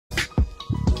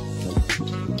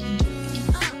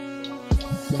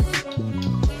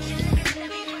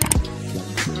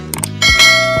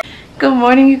Good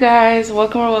morning, you guys.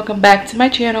 Welcome back to my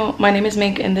channel. My name is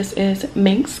Mink and this is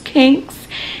Mink's Kinks,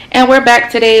 and we're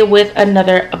back today with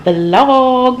another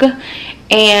vlog,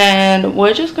 and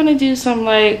we're just gonna do some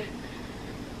like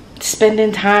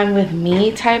spending time with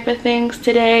me type of things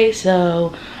today.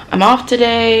 So I'm off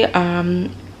today.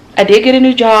 I did get a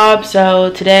new job,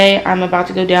 so today I'm about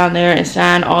to go down there and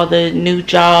sign all the new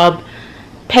job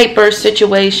paper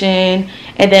situation,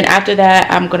 and then after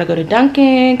that I'm gonna go to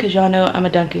Dunkin', because y'all know I'm a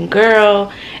Dunkin' girl,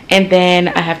 and then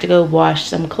I have to go wash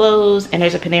some clothes, and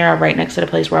there's a Panera right next to the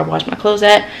place where I wash my clothes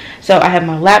at. So I have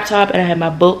my laptop and I have my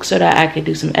book so that I can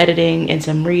do some editing and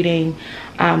some reading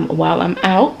while I'm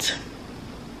out.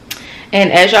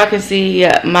 And as y'all can see,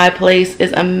 my place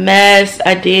is a mess.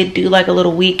 I did do like a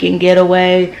little weekend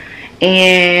getaway,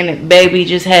 and baby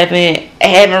just haven't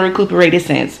recuperated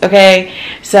since. Okay,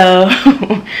 so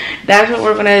that's what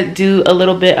we're gonna do a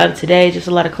little bit of today, just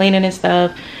a lot of cleaning and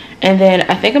stuff. And then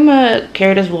I think I'm gonna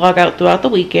carry this vlog out throughout the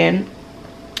weekend.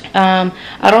 I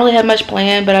don't really have much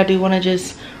planned, but I do want to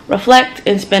just reflect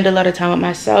and spend a lot of time with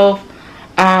myself.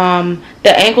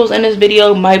 The ankles in this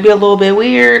video might be a little bit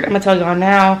weird. I'm gonna tell y'all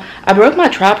now. I broke my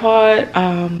tripod.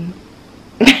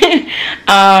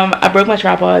 I broke my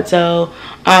tripod, so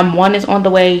one is on the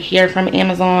way here from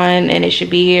Amazon and it should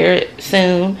be here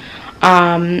soon.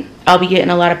 I'll be getting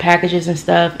a lot of packages and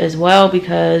stuff as well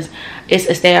because it's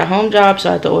a stay-at-home job, so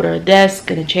I have to order a desk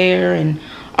and a chair and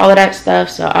all of that stuff.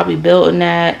 So I'll be building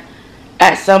that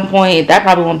at some point. That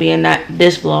probably won't be in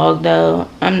this vlog though.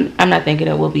 I'm not thinking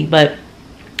it will be, but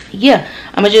yeah,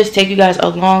 I'm gonna just take you guys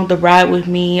along the ride with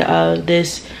me of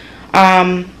this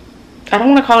I don't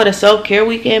want to call it a self-care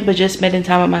weekend, but just spending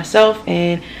time with myself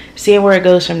and seeing where it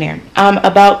goes from there. I'm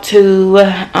about to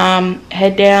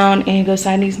head down and go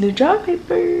sign these new job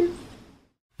papers.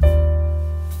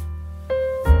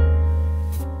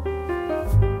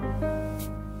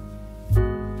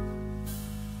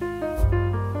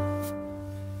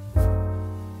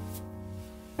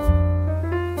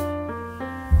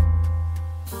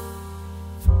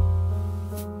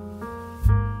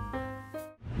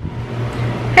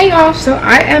 Hey y'all, so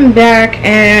I am back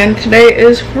and today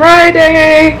is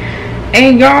Friday,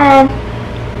 and y'all,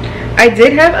 I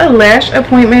did have a lash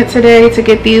appointment today to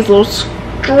get these little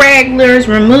stragglers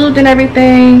removed and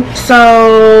everything.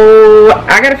 So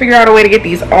I gotta figure out a way to get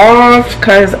these off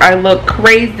because I look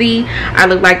crazy. I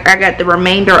look like I got the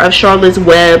remainder of Charlotte's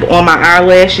Web on my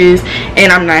eyelashes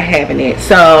and I'm not having it,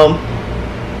 so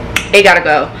it gotta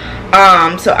go.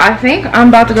 So I think I'm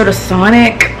about to go to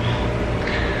Sonic.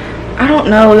 I don't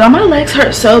know, y'all, my legs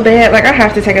hurt so bad. Like, I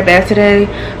have to take a bath today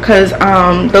because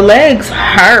the legs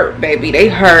hurt, baby. They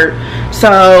hurt.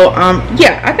 So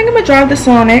yeah, I think I'm gonna drive to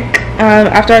Sonic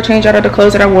after I change out of the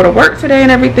clothes that I wore to work today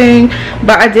and everything.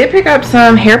 But I did pick up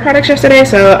some hair products yesterday,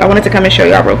 so I wanted to come and show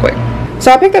y'all real quick. So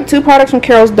I picked up two products from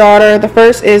Carol's daughter. The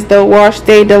first is the Wash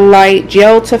Day Delight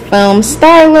Gel to Foam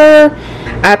Styler.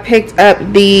 I picked up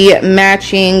the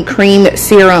matching cream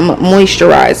serum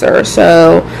moisturizer.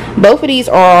 So both of these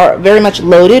are very much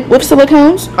loaded with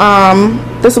silicones.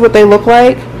 This is what they look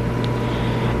like.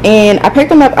 And I picked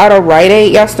them up out of Rite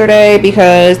Aid yesterday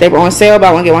because they were on sale,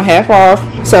 buy one get one half off.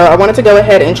 So I wanted to go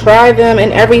ahead and try them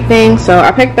and everything, so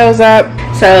I picked those up.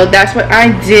 So that's what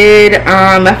I did.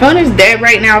 My phone is dead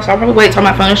right now, so I'll probably wait till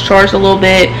my phone is charged a little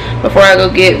bit before I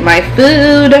go get my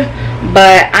food.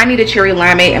 But I need a cherry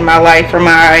limeade in my life for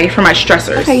my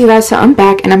stressors. Okay, you guys, so I'm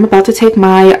back and I'm about to take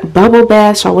my bubble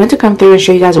bath. So I wanted to come through and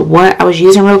show you guys what I was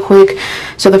using real quick.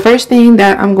 So the first thing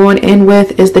that I'm going in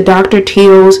with is the Dr.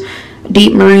 Teal's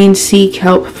Deep Marine Sea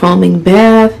Kelp Foaming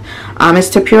Bath. It's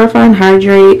to purify and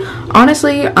hydrate.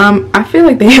 Honestly, I feel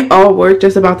like they all work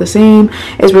just about the same.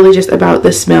 It's really just about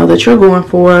the smell that you're going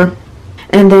for.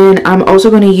 And then I'm also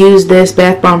going to use this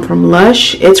bath bomb from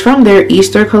Lush. It's from their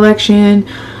Easter collection.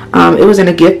 It was in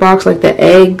a gift box, like the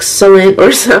Excellent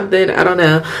or something, I don't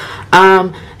know.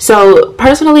 So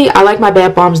personally, I like my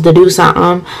bath bombs to do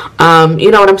something, you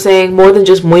know what I'm saying, more than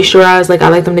just moisturize. Like, I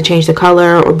like them to change the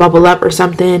color or bubble up or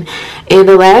something. And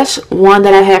the last one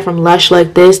that I had from Lush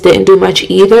like this didn't do much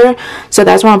either, so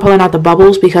that's why I'm pulling out the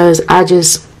bubbles, because I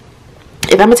just,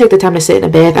 if I'm gonna take the time to sit in a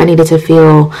bath, I need it to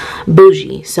feel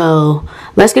bougie. So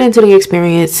let's get into the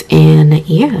experience, and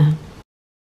yeah.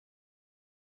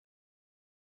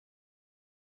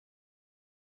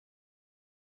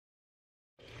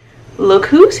 Look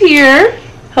who's here.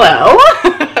 Hello.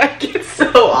 I get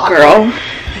so awkward.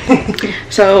 Girl.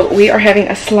 So we are having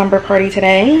a slumber party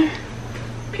today.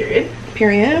 Period.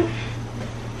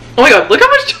 Oh my god, look how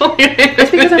much jewelry it is.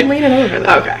 It's because I'm leaning over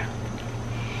though. Okay.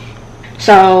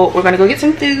 So we're gonna go get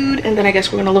some food, and then I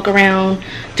guess we're gonna look around,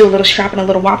 do a little shopping, a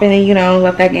little whopping, and you know,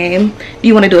 love that game. Do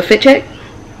you want to do a fit check?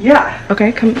 Yeah.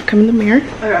 Okay, come in the mirror.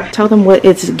 Okay. Tell them what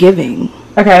it's giving.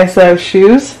 Okay, so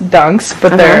shoes, Dunks,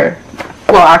 but they're,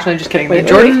 well, actually, just kidding. Wait, the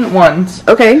Jordan ones.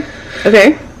 Okay.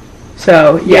 Okay.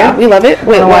 So yeah, we love it.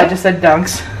 Wait, I what? I just said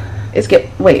Dunks.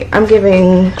 Wait, I'm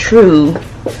giving true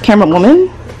camera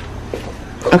woman.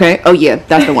 Okay. Oh yeah,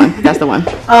 that's the one. That's the one.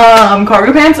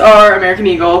 Cargo pants are American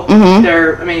Eagle. Mm-hmm.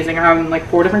 They're amazing. I have them like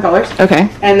 4 different colors. Okay.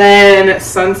 And then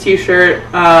Sun's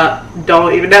t-shirt.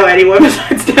 Don't even know anyone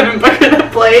besides Devin Booker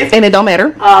that plays. And it don't matter.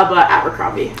 But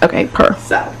Abercrombie. Okay.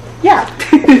 So yeah.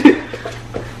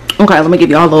 Okay, let me give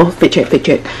y'all a little fit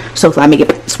check. So fly me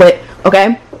get sweat.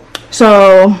 Okay.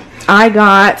 So I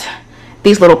got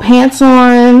these little pants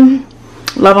on.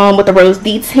 Love them with the rose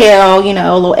detail, you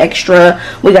know, a little extra.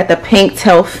 We got the pink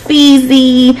tail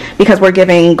feezy because we're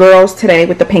giving girls today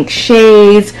with the pink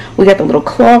shades. We got the little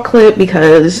claw clip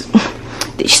because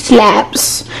it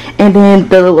slaps. And then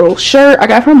the little shirt I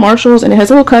got from Marshall's, and it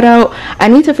has a little cutout. I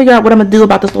need to figure out what I'm gonna do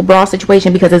about this little bra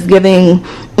situation because it's giving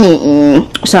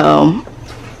so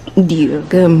yeah.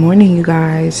 Good morning, you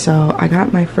guys. So I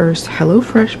got my first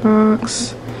HelloFresh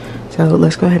box, so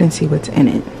let's go ahead and see what's in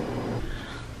it.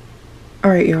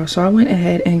 Alright y'all, so I went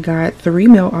ahead and got 3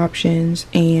 meal options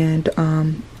and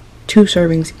 2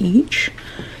 servings each.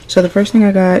 So the first thing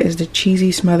I got is the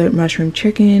cheesy smothered mushroom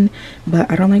chicken, but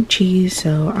I don't like cheese,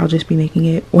 so I'll just be making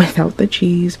it without the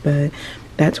cheese, but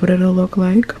that's what it'll look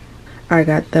like. I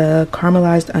got the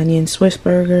caramelized onion Swiss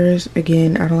burgers.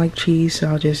 Again, I don't like cheese, so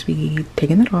I'll just be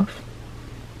taking that off.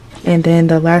 And then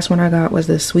the last one I got was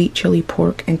the sweet chili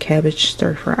pork and cabbage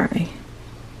stir fry.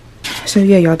 So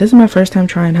yeah, y'all, this is my first time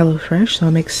trying HelloFresh, so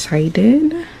I'm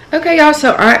excited. Okay, y'all,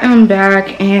 so I am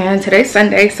back, and today's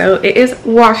Sunday, so it is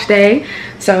wash day.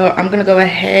 So I'm gonna go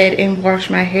ahead and wash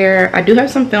my hair. I do have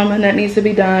some filming that needs to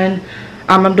be done.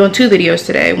 I'm doing 2 videos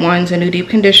today. One's a new deep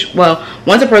condition, well,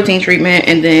 one's a protein treatment,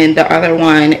 and then the other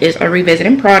one is a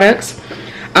revisiting products.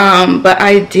 But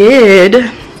I did,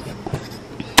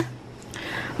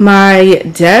 my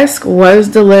desk was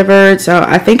delivered, so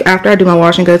I think after I do my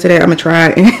wash and go today, I'm gonna try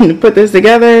and put this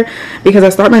together because I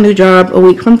start my new job a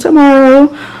week from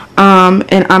tomorrow.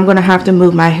 And I'm gonna have to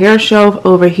move my hair shelf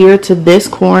over here to this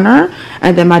corner,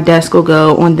 and then my desk will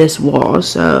go on this wall.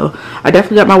 So I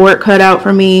definitely got my work cut out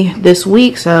for me this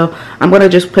week, so I'm gonna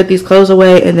just put these clothes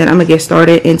away, and then I'm gonna get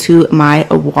started into my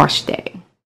wash day.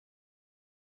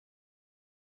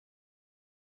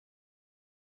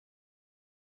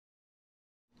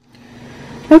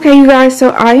 Okay, you guys, so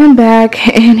I am back,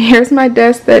 and here's my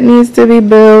desk that needs to be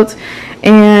built.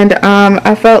 And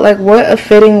I felt like what a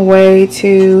fitting way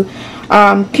to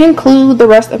conclude the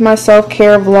rest of my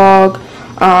self-care vlog,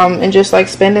 and just like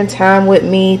spending time with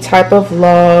me type of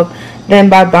vlog, than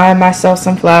by buying myself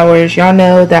some flowers. Y'all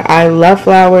know that I love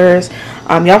flowers.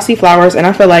 Y'all see flowers, and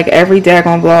I feel like every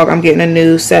daggone vlog I'm getting a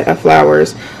new set of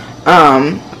flowers.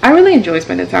 I really enjoy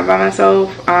spending time by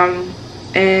myself.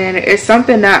 And it's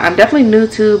something that I'm definitely new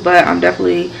to, but I'm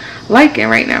definitely liking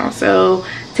right now. So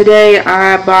today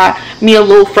I bought me a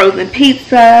little frozen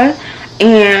pizza,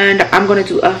 and I'm gonna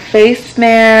do a face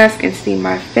mask and steam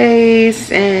my face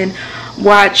and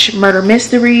watch murder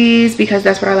mysteries because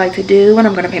that's what I like to do, and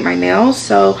I'm gonna paint my nails.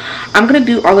 So I'm gonna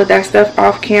do all of that stuff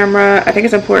off camera. I think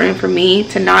it's important for me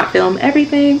to not film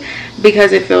everything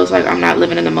because it feels like I'm not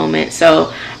living in the moment.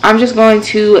 So I'm just going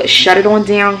to shut it on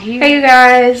down here. Hey you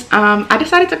guys, I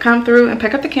decided to come through and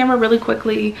pick up the camera really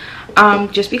quickly,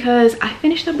 just because I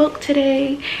finished the book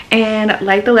today, and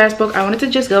like the last book, I wanted to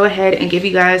just go ahead and give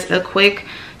you guys a quick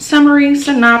summary,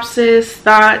 synopsis,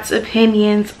 thoughts,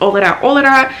 opinions, all of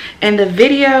that in the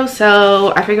video.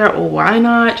 So I figured, well, why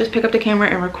not just pick up the camera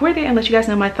and record it and let you guys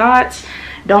know my thoughts.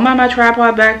 Don't mind my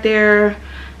tripod back there.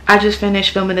 I just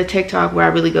finished filming the TikTok where I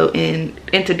really go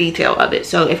into detail of it.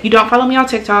 So if you don't follow me on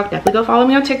TikTok, definitely go follow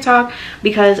me on TikTok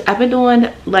because I've been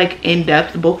doing like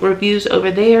in-depth book reviews over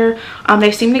there.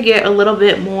 They seem to get a little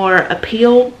bit more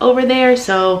appeal over there,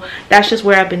 so that's just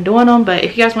where I've been doing them. But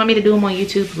if you guys want me to do them on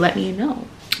YouTube, let me know.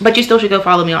 But you still should go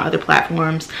follow me on other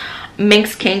platforms.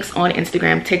 Minks, Kinks on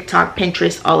Instagram, TikTok,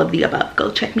 Pinterest, all of the above.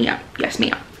 Go check me out. Yes,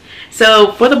 ma'am.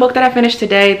 So for the book that I finished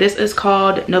today, this is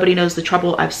called Nobody Knows the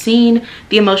Trouble I've Seen,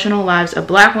 The Emotional Lives of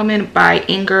Black Women by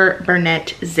Inger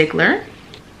Burnett Ziegler.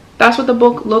 That's what the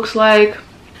book looks like.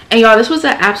 And y'all, this was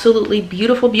an absolutely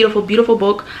beautiful, beautiful, beautiful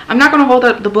book. I'm not going to hold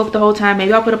up the book the whole time.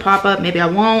 Maybe I'll put a pop-up. Maybe I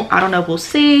won't. I don't know. We'll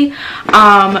see.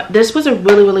 This was a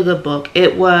really, really good book.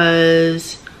 It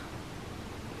was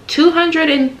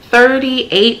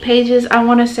 238 pages, I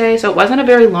want to say. So it wasn't a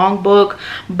very long book,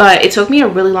 but it took me a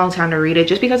really long time to read it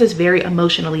just because it's very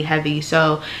emotionally heavy.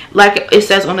 So like it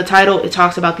says on the title, it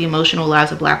talks about the emotional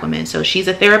lives of Black women. So she's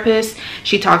a therapist.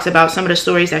 She talks about some of the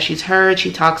stories that she's heard.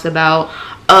 She talks about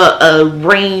a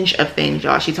range of things,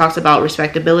 y'all. She talks about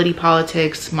respectability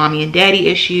politics, mommy and daddy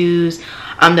issues,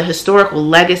 the historical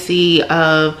legacy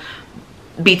of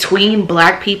between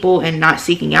Black people and not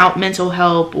seeking out mental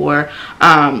help, or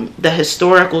the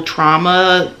historical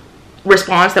trauma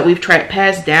response that we've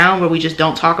passed down, where we just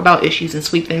don't talk about issues and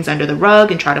sweep things under the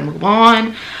rug and try to move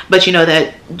on, but you know,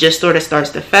 that just sort of starts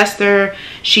to fester.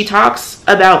 She talks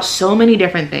about so many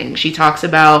different things. She talks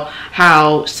about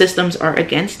how systems are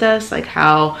against us, like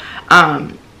how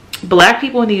Black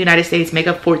people in the United States make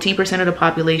up 14% of the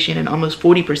population and almost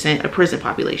 40% of prison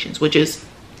populations, which is,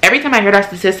 every time I hear that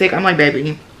statistic, I'm like,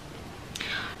 baby,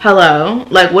 hello,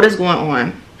 like what is going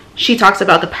on? She talks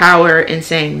about the power in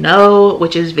saying no,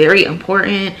 which is very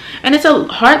important, and it's a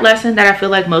hard lesson that I feel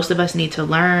like most of us need to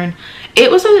learn.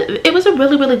 It was a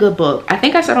really good book. I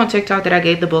think I said on TikTok that I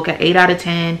gave the book an 8 out of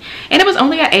 10, and it was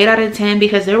only an 8 out of 10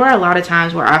 because there were a lot of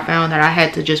times where I found that I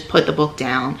had to just put the book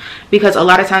down, because a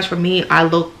lot of times for me, I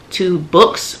look to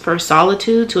books for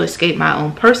solitude, to escape my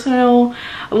own personal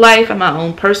life and my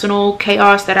own personal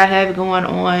chaos that I have going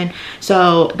on.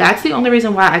 So that's the only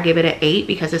reason why I give it an 8,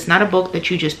 because it's not a book that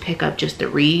you just pick up just to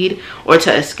read or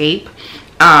to escape.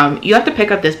 You have to pick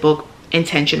up this book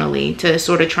intentionally to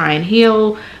sort of try and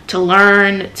heal, to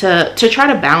learn, to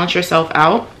try to balance yourself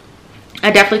out. I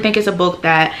definitely think it's a book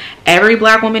that every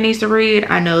Black woman needs to read.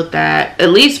 I know that, at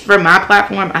least for my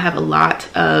platform, I have a lot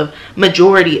of,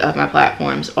 majority of my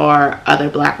platforms are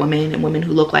other Black women and women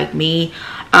who look like me.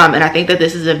 And I think that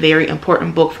this is a very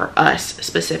important book for us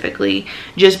specifically,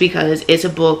 just because it's a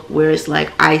book where it's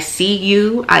like, I see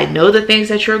you, I know the things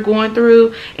that you're going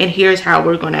through, and here's how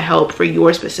we're going to help for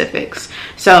your specifics.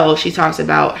 So she talks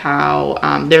about how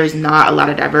there's not a lot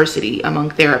of diversity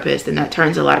among therapists, and that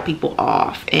turns a lot of people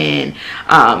off. And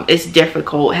it's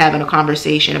difficult having a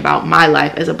conversation about my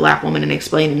life as a Black woman and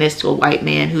explaining this to a white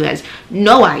man who has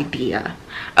no idea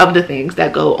of the things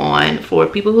that go on for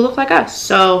people who look like us.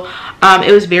 So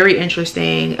it was very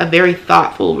interesting, a very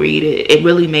thoughtful read. It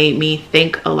really made me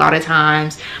think a lot of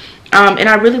times, and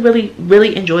I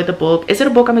really enjoyed the book. Is it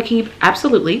a book I'm gonna keep?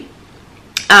 Absolutely.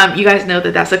 You guys know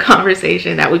that that's a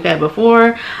conversation that we've had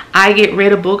before. I get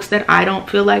rid of books that I don't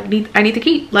feel like I need to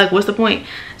keep. Like, what's the point?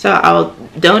 So I'll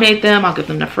donate them, I'll give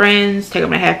them to friends, take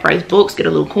them to half price books, get a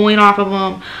little coin off of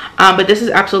them. But this is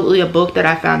absolutely a book that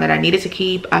I found that I needed to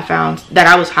keep. I found that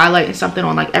I was highlighting something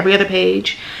on like every other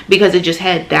page, because it just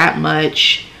had that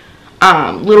much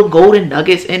little golden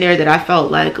nuggets in there that I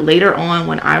felt like later on,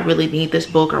 when I really need this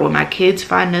book, or when my kids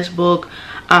find this book,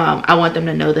 I want them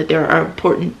to know that there are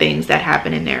important things that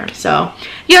happen in there. So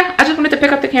yeah, I just wanted to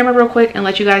pick up the camera real quick and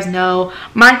let you guys know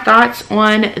my thoughts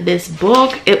on this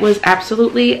book. It was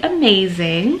absolutely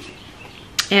amazing,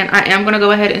 and I am going to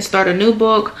go ahead and start a new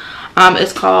book.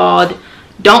 It's called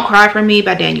Don't Cry For Me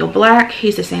by Daniel Black.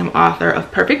 He's the same author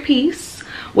of Perfect Peace,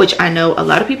 which I know a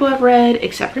lot of people have read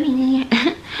except for me.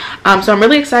 So I'm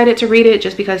really excited to read it,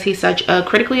 just because he's such a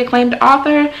critically acclaimed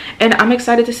author, and I'm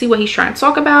excited to see what he's trying to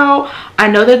talk about. I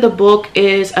know that the book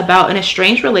is about an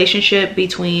estranged relationship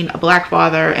between a Black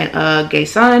father and a gay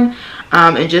son,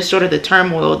 and just sort of the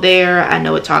turmoil there. I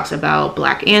know it talks about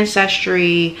Black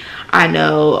ancestry. I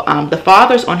know the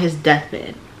father's on his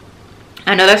deathbed.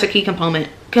 I know that's a key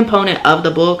component of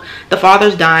the book. The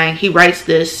father's dying. He writes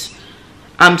this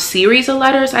series of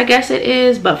letters, I guess it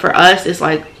is, but for us it's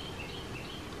like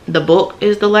the book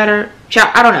is the letter.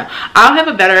 I don't know. I'll have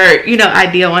a better, you know,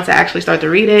 idea once I actually start to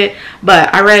read it.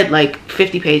 But I read like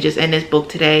 50 pages in this book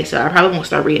today, so I probably won't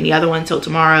start reading the other one until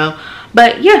tomorrow.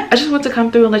 But yeah, I just want to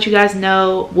come through and let you guys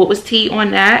know what was tea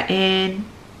on that. And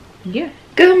yeah,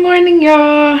 good morning,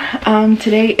 y'all.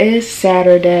 Today is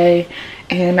Saturday,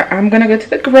 and I'm gonna go to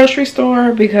the grocery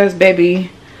store because,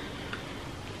 baby,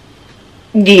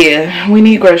 yeah, we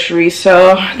need groceries.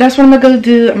 So that's what I'm gonna go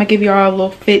do. I'm gonna give y'all a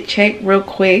little fit check real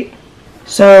quick.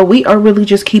 So we are really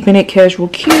just keeping it casual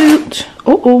cute.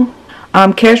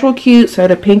 Casual cute. So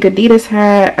the pink Adidas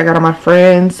hat I got on my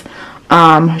friend's.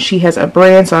 She has a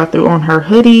brand, so I threw on her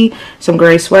hoodie, some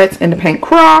gray sweats, and the pink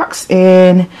Crocs,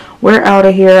 and we're out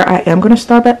of here. I am gonna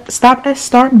stop at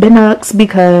Starbucks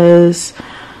because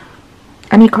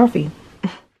I need coffee.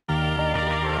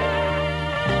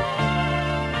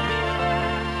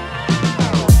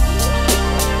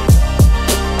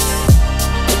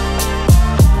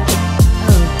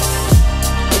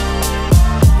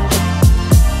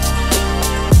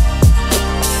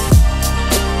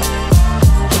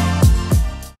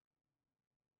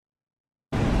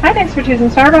 Thanks for choosing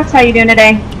Starbucks. How you doing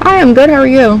today? I am good. How are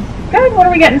you? Good. What are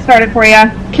we getting started for you?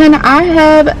 Can I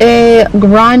have a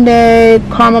grande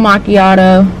caramel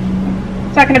macchiato?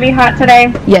 Is that going to be hot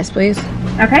today? Yes, please.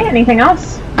 Okay. Anything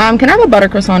else? Can I have a butter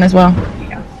croissant as well?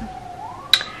 Yeah.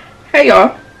 Hey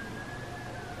y'all.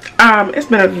 It's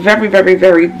been a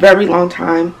very long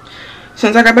time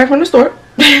since I got back from the store.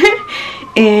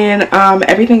 And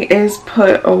everything is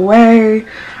put away.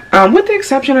 With the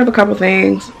exception of a couple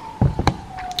things.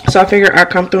 So I figured I'd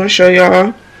come through and show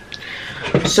y'all.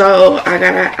 So I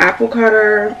got an apple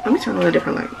cutter. Let me turn on a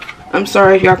different light. I'm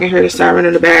sorry if y'all can hear the siren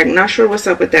in the bag. Not sure what's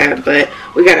up with that, but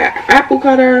we got an apple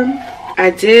cutter. I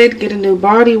did get a new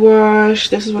body wash.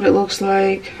 This is what it looks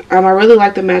like. I really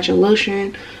like the matching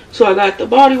lotion, so I got the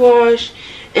body wash,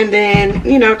 and then,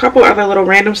 you know, a couple other little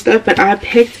random stuff. But I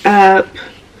picked up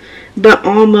the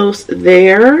Almost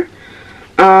There.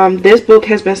 This book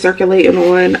has been circulating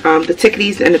on the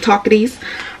Ticketies and the Talkities.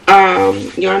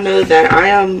 Y'all know that I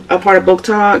am a part of Book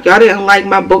Talk. Y'all didn't like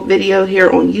my book video here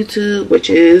on YouTube, which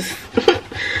is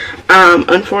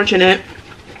unfortunate.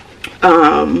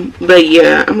 But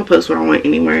yeah, I'm gonna post what I want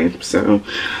anyway. So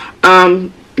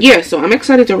yeah, so I'm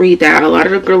excited to read that. A lot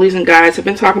of the girlies and guys have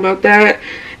been talking about that.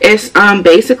 It's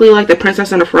basically like The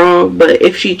Princess and the Frog, but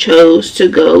if she chose to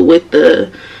go with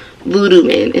the Voodoo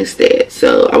Man instead.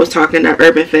 So I was talking to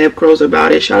Urban Fab Crows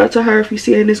about it. Shout out to her if you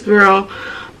see this girl.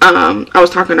 I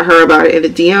was talking to her about it in the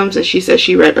DMs, and she said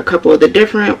she read a couple of the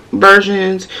different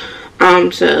versions.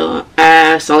 So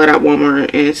I saw it at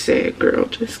Walmart and said, girl,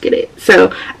 just get it.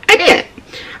 So I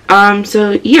did.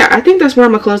 So yeah, I think that's where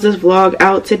I'm gonna close this vlog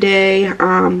out today.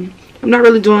 I'm not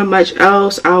really doing much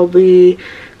else. I'll be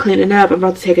cleaning up. I'm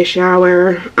about to take a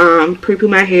shower, pre-poo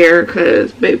my hair,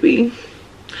 cause baby.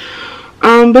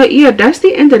 But yeah, that's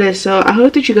the end of this. So I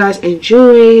hope that you guys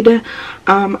enjoyed.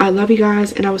 I love you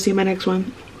guys, and I will see you in my next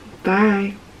one.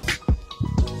 Bye.